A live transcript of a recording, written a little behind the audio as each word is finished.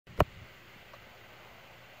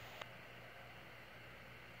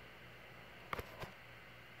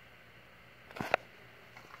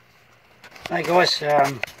Hey guys,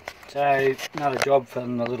 so another job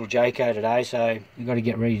from the little Jayco today, so we've got to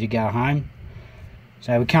get ready to go home.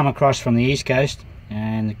 So we come across from the east coast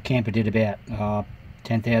and the camper did about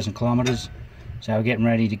 10,000 kilometres, so we're getting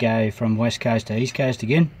ready to go from west coast to east coast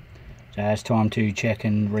again. So it's time to check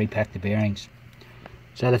and repack the bearings.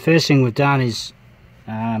 So the first thing we've done is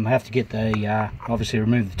have to get the obviously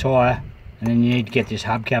remove the tyre, and then you need to get this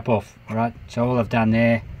hubcap off. Right, so all I've done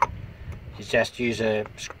there is just use a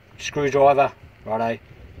screwdriver, righto,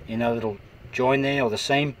 in a little join there, or the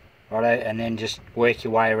seam, righto, and then just work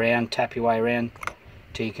your way around, tap your way around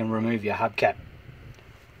till you can remove your hubcap.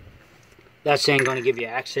 That's then going to give you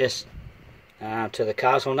access to the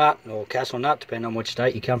castle nut, or castle nut, depending on which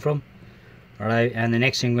state you come from, righto. And the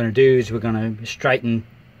next thing we're going to do is we're going to straighten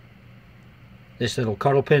this little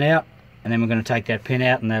coddle pin out, and then we're going to take that pin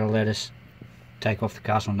out, and that'll let us take off the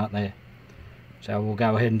castle nut there. So we'll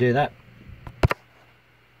go ahead and do that.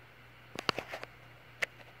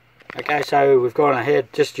 Okay, so we've gone ahead,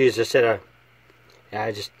 just used a set of,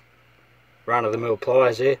 just run-of-the-mill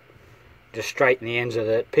pliers there, just straighten the ends of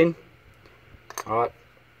that pin, alright,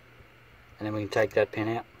 and then we can take that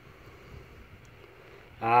pin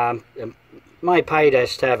out. It may pay to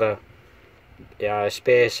have a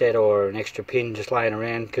spare set or an extra pin just laying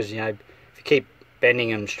around, because if you keep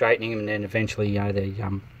bending and straightening them, then eventually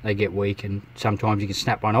they get weak, and sometimes you can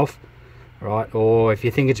snap one off. Right, or if you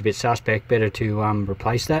think it's a bit suspect, better to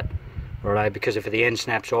replace that, right? Because if the end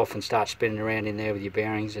snaps off and starts spinning around in there with your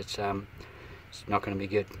bearings, it's not going to be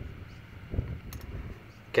good.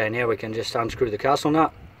 Okay, now we can just unscrew the castle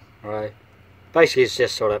nut. Right, basically it's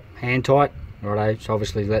just sort of hand tight. Right, so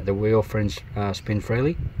obviously let the wheel friends spin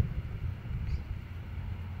freely.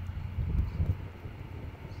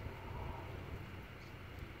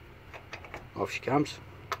 Off she comes.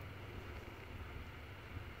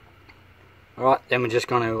 Alright, then we're just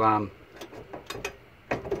going to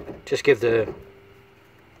just give the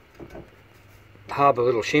hub a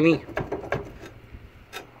little shimmy.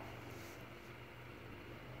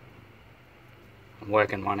 I'm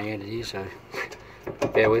working one-handed here, so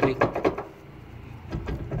bear with me.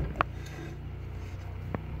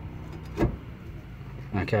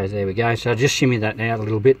 Okay, there we go. So just shimmy that out a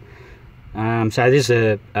little bit. So this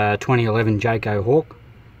is a 2011 Jayco Hawk,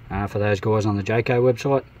 for those guys on the Jayco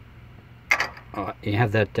website. Alright, you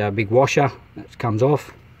have that big washer that comes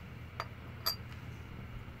off,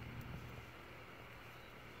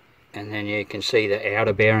 and then you can see the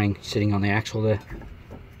outer bearing sitting on the axle there.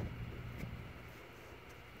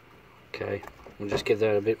 Okay, we'll just give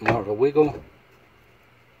that a bit more of a wiggle.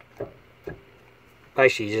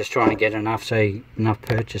 Basically just trying to get enough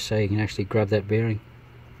purchase so you can actually grab that bearing.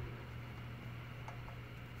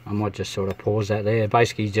 I might just sort of pause that there.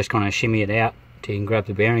 Basically just kind of shimmy it out till you can grab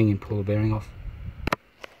the bearing and pull the bearing off.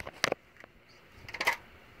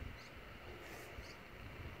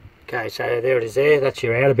 Okay, so there it is there, that's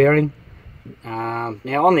your outer bearing.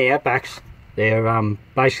 Now on the outbacks, they're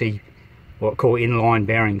basically what we call inline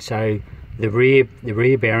bearings. So the rear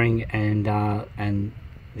bearing and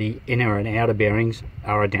the inner and outer bearings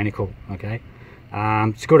are identical. Okay,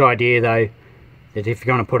 it's a good idea though that if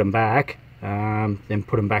you're going to put them back, then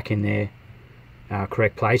put them back in their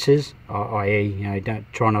correct places, i.e. don't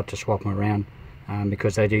try not to swap them around,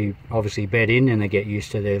 because they do obviously bed in and they get used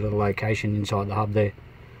to their little location inside the hub there.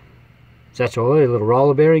 So that's all, a little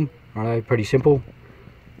roller bearing, right? Pretty simple.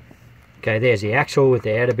 Okay, there's the axle with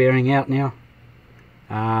the outer bearing out now.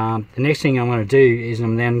 The next thing I'm going to do is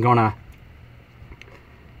I'm then going to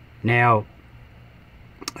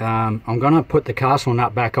I'm going to put the castle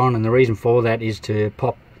nut back on, and the reason for that is to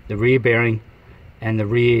pop the rear bearing and the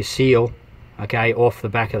rear seal, okay, off the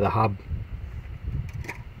back of the hub.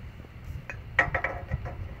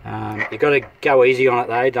 You've got to go easy on it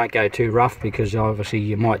though, don't go too rough, because obviously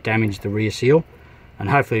you might damage the rear seal, and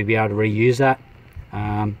hopefully you'll be able to reuse that.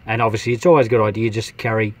 And obviously it's always a good idea just to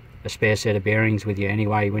carry a spare set of bearings with you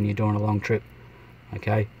anyway when you're doing a long trip.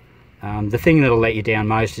 Okay, the thing that'll let you down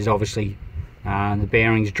most is obviously the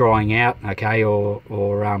bearings drying out, okay, or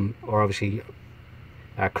obviously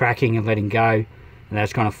cracking and letting go, and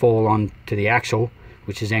that's going to fall on to the axle,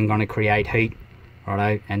 which is then going to create heat,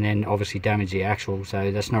 righto, and then obviously damage the axle.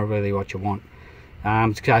 So that's not really what you want.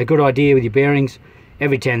 So a good idea with your bearings,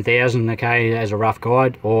 every 10,000, okay, as a rough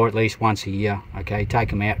guide, or at least once a year. Okay,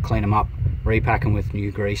 take them out, clean them up, repack them with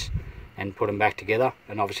new grease, and put them back together.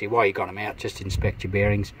 And obviously while you got them out, just inspect your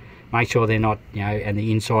bearings, make sure they're not, and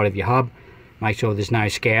the inside of your hub, make sure there's no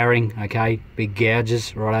scouring, okay, big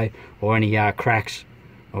gouges, righto, or any cracks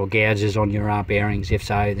or gouges on your bearings. If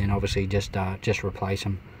so, then obviously just replace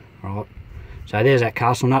them. Right, so there's that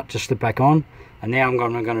castle nut, just slip back on. And now what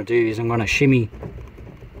I'm going to do is I'm going to shimmy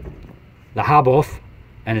the hub off,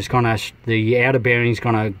 and it's going to, the outer bearing's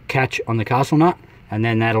going to catch on the castle nut, and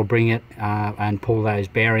then that'll bring it and pull those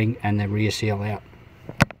bearing and the rear seal out.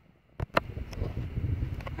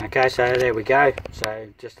 Okay, so there we go. So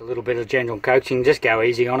just a little bit of gentle coaxing, just go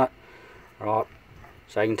easy on it. Right,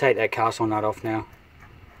 so you can take that castle nut off now.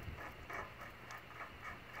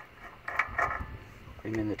 Put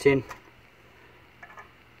him in the tin.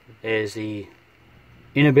 There's the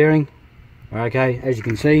inner bearing. Okay, as you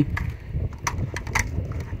can see,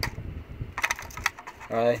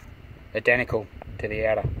 right, identical to the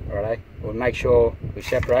outer. Right, we'll make sure we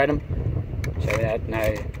separate them so that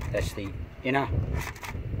know that's the inner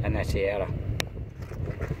and that's the outer.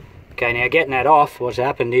 Okay, now getting that off, what's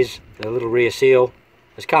happened is the little rear seal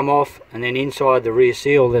has come off, and then inside the rear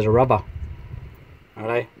seal there's a rubber.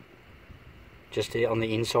 Alright, just on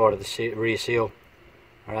the inside of the rear seal.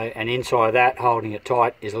 Alright, and inside of that, holding it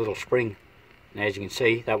tight, is a little spring. And as you can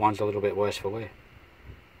see, that one's a little bit worse for wear.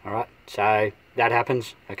 Alright, so that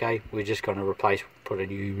happens. Okay, we're just going to put a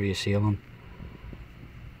new rear seal on.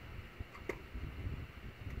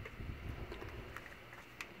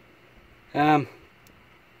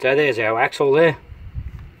 So there's our axle there.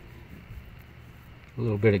 A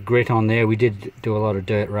little bit of grit on there. We did do a lot of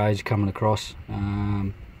dirt roads coming across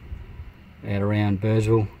out around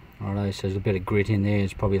Burrsville. Alright, so there's a bit of grit in there.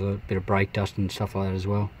 There's probably a little bit of brake dust and stuff like that as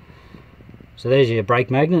well. So there's your brake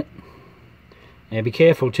magnet. Now be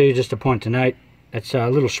careful too, just a point to note, it's a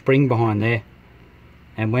little spring behind there,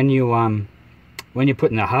 and when you're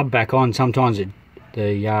putting the hub back on, sometimes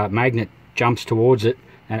the magnet jumps towards it,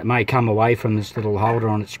 and it may come away from this little holder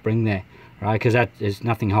on its spring there, right? Because there's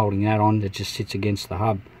nothing holding that on, it just sits against the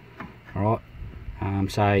hub. All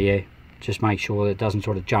right. So yeah, just make sure that it doesn't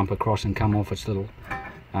sort of jump across and come off its little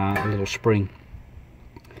spring.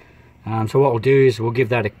 So what we'll do is we'll give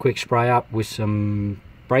that a quick spray up with some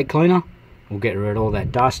brake cleaner. We'll get rid of all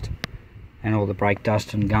that dust and all the brake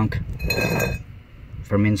dust and gunk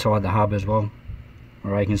from inside the hub as well.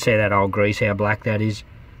 All right, you can see that old grease, how black that is.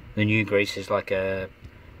 The new grease is like a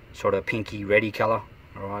sort of pinky reddy colour.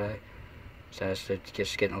 Alright, so it's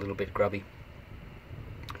just getting a little bit grubby.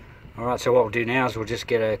 Alright, so what we'll do now is we'll just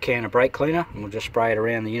get a can of brake cleaner and we'll just spray it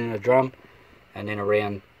around the inner drum and then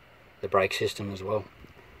around the brake system as well.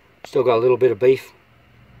 Still got a little bit of beef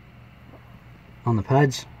on the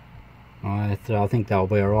pads. I think they'll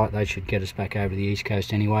be alright. They should get us back over the east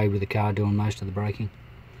coast anyway, with the car doing most of the braking.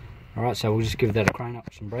 Alright, so we'll just give that a crane up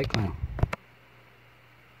with some brake cleaner.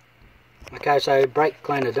 Okay, so brake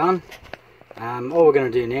cleaner done. All we're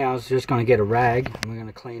going to do now is just going to get a rag and we're going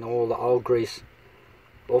to clean all the old grease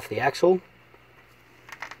off the axle,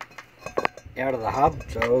 out of the hub,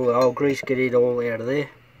 so all the old grease, get it all out of there.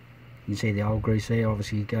 You can see the old grease there,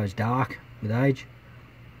 obviously it goes dark with age.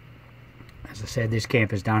 As I said, this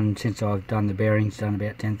camper's done, since I've done the bearings, done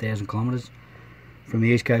about 10,000 kilometres from the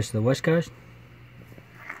east coast to the west coast.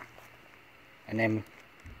 And then,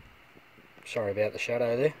 sorry about the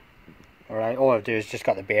shadow there. Alright, all I do is just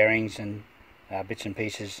got the bearings and bits and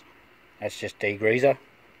pieces. That's just degreaser.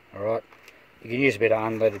 Alright, you can use a bit of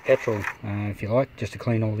unleaded petrol if you like, just to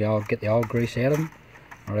clean all the old, get the old grease out of them.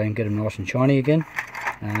 Alright, and get them nice and shiny again.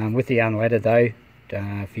 With the unleaded though,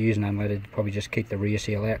 if you're using unleaded, probably just keep the rear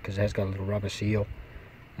seal out because it has got a little rubber seal.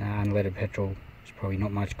 Unleaded petrol is probably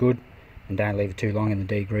not much good, and don't leave it too long in the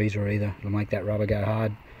degreaser either. It'll make that rubber go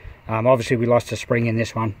hard. Obviously we lost a spring in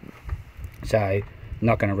this one, so I'm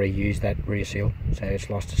not going to reuse that rear seal. So it's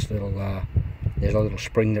lost this little, there's a little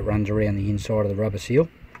spring that runs around the inside of the rubber seal.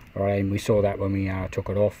 Alright, and we saw that when we took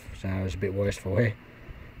it off, so it was a bit worse for wear.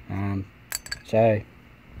 So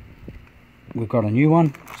we've got a new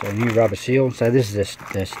one, so a new rubber seal. So this is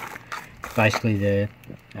this basically the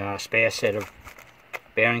spare set of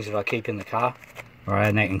bearings that I keep in the car. Alright,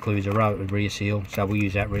 and that includes a rubber rear seal, so we'll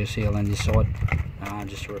use that rear seal on this side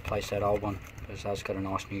just to replace that old one, because that's got a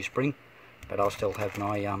nice new spring, but I'll still have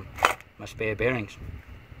my my spare bearings.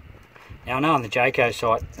 Now I know on the Jayco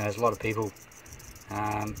site there's a lot of people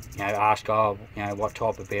ask, what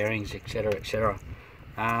type of bearings, etc, etc.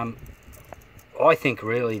 I think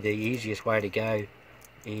really the easiest way to go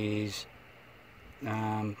is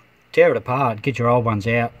tear it apart, get your old ones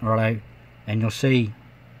out, righto, and you'll see,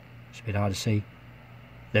 it's a bit hard to see,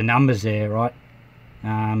 the numbers there, right?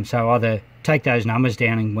 So either take those numbers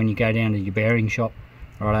down and when you go down to your bearing shop,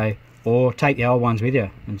 righto, or take the old ones with you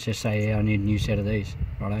and just say, yeah, I need a new set of these,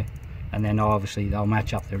 righto, and then obviously they'll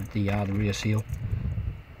match up the rear seal.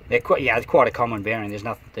 They're quite, it's quite a common bearing. There's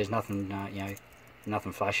nothing,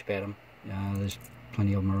 nothing flash about them. There's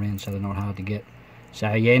plenty of them around, so they're not hard to get.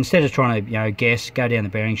 So yeah, instead of trying to guess, go down the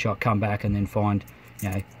bearing shop, come back, and then find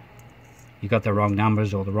you got the wrong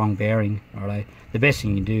numbers or the wrong bearing. Right, the best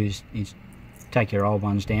thing you can do is take your old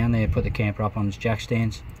ones down there, put the camper up on its jack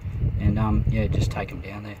stands, and yeah, just take them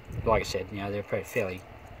down there. Like I said, they're a fairly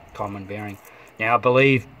common bearing. Now I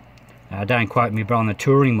believe, don't quote me, but on the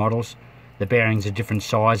touring models, the bearings are different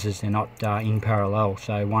sizes. They're not in parallel,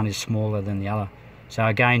 so one is smaller than the other. So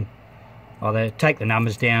again, either take the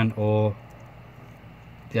numbers down, or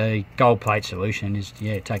the gold plate solution is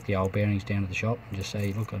take the old bearings down to the shop and just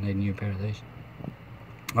say, look, I need a new pair of these.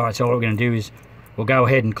 Alright, so what we're going to do is we'll go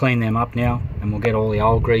ahead and clean them up now, and we'll get all the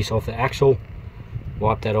old grease off the axle,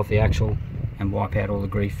 wipe that off the axle, and wipe out all the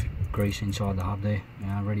grease inside the hub there,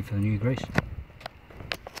 ready for the new grease.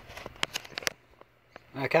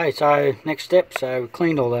 Okay, so next step, so we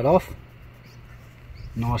cleaned all that off.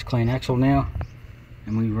 Nice clean axle now,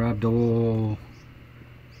 and we rubbed all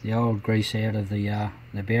the old grease out of the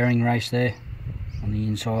bearing race there on the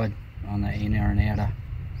inside, on the inner and outer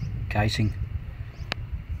casing.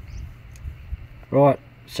 Right,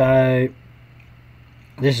 so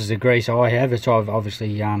this is the grease I have. It's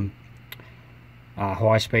obviously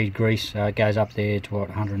high speed grease, so it goes up there to what,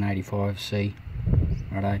 185 C,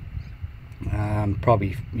 righto.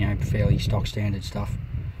 Probably fairly stock standard stuff.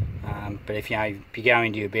 But if you go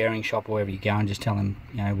into your bearing shop or wherever you go, and just tell them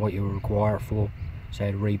what you require it for, so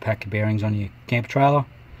to repack the bearings on your camper trailer,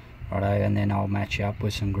 righto, and then I'll match you up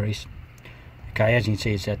with some grease. Okay, as you can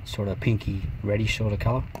see, it's that sort of pinky reddish sort of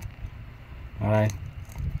colour. Righto.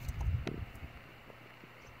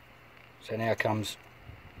 So now comes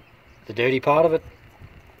the dirty part of it.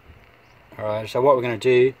 Alright, so what we're going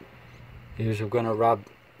to do is we're going to rub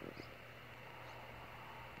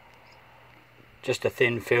just a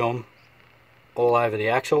thin film all over the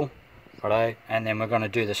axle, righto, and then we're going to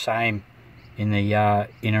do the same in the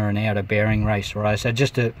inner and outer bearing race, right? So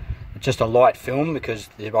just a light film, because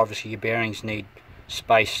obviously your bearings need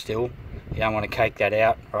space still. You don't want to cake that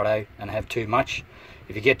out, righto, and have too much.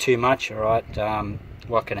 If you get too much, alright,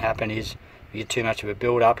 what can happen is, if you get too much of a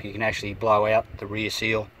build up, you can actually blow out the rear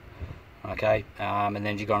seal, okay, and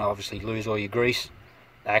then you're going to obviously lose all your grease.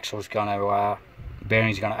 The axle's going to,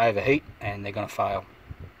 bearings are going to overheat, and they're going to fail.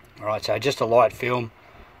 Alright, so just a light film,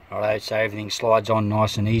 alright, so everything slides on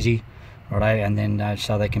nice and easy. Right, and then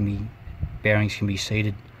so bearings can be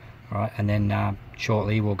seated, right, and then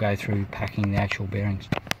shortly we'll go through packing the actual bearings.